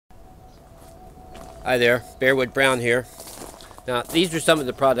Hi there, Bearwood Brown here. Now, these are some of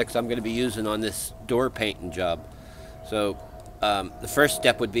the products I'm going to be using on this door painting job. So, the first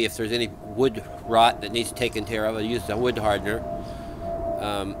step would be if there's any wood rot that needs taken care of, I'll use the wood hardener.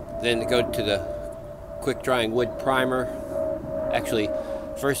 Then go to the quick drying wood primer. Actually,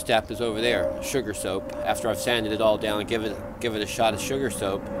 first step is over there, sugar soap. After I've sanded it all down, give it a shot of sugar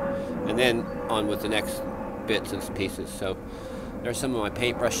soap, and then on with the next bits and pieces. So, there's some of my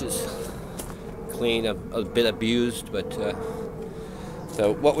paintbrushes. Clean, a bit abused, but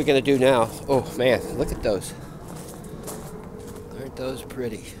so what we're going to do now, oh man, look at those. Aren't those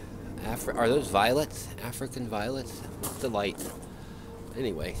pretty? Are those violets? African violets? What's the light?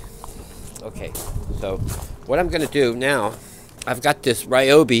 Anyway, okay, so what I'm going to do now, I've got this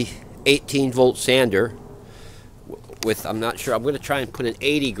Ryobi 18-volt sander with, I'm not sure, I'm going to try and put an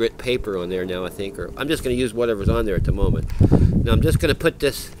 80 grit paper on there now, I think, or I'm just going to use whatever's on there at the moment. Now I'm just going to put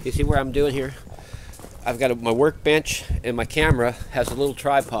this, you see where I'm doing here? I've got my workbench, and my camera has a little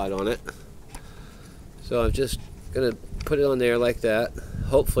tripod on it. So I'm just going to put it on there like that.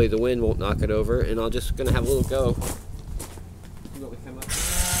 Hopefully the wind won't knock it over, and I'm just going to have a little go. See what we come up with.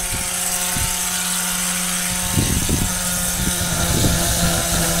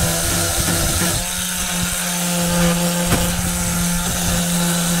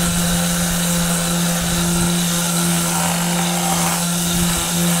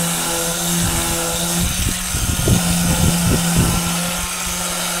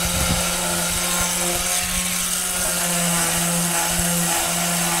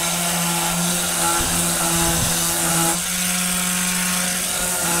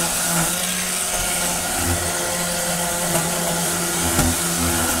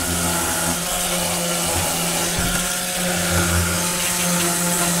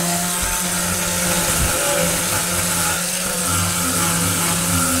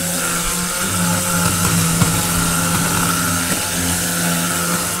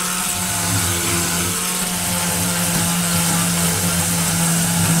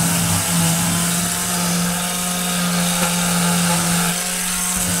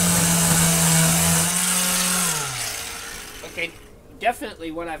 Okay,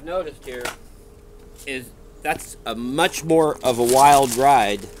 definitely what I've noticed here is that's a much more of a wild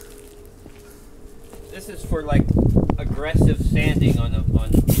ride. This is for like aggressive sanding on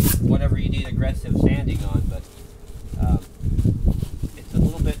whatever you need aggressive sanding on, but it's a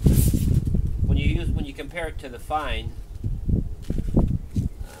little bit when you compare it to the fine.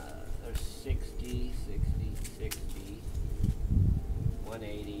 There's 60,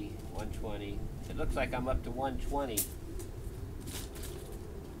 180, 120. It looks like I'm up to 120.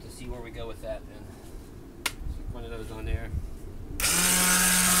 See where we go with that, then. Stick one of those on there.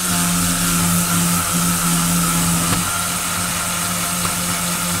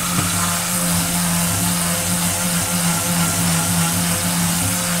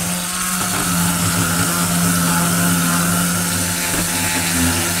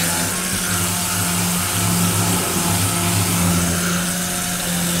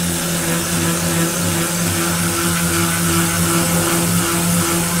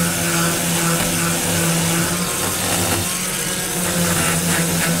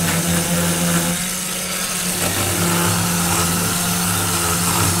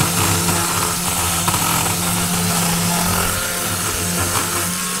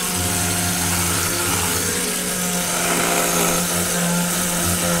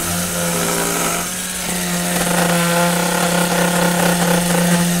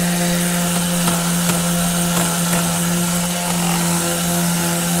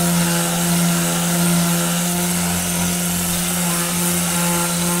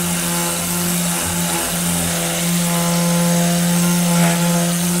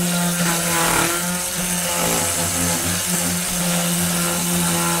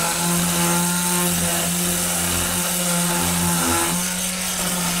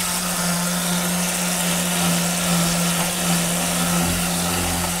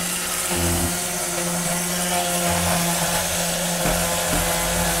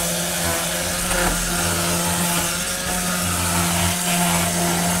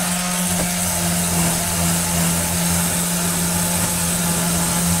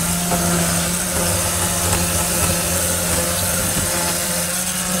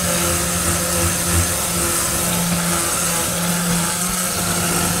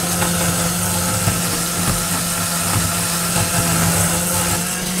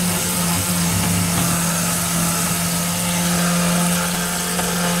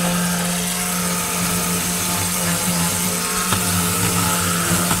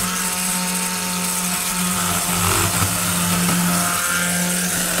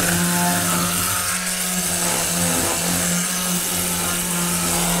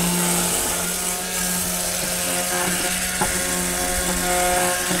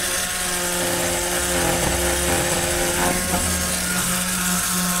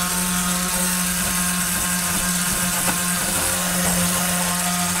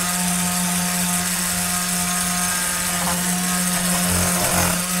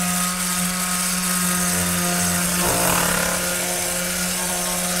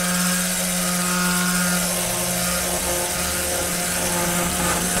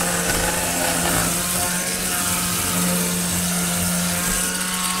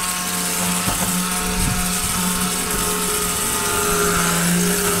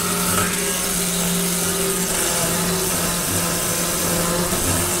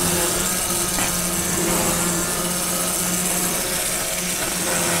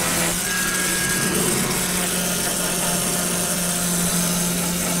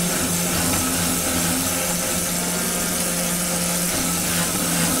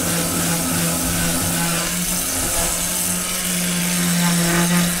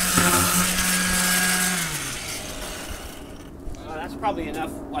 probably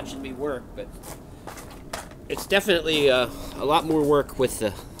enough watching me work, but it's definitely a lot more work with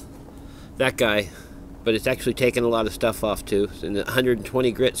that guy, but it's actually taking a lot of stuff off too, and the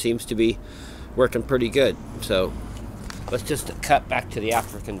 120 grit seems to be working pretty good. So let's just cut back to the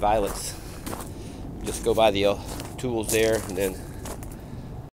African violets. Just go by the tools there, and then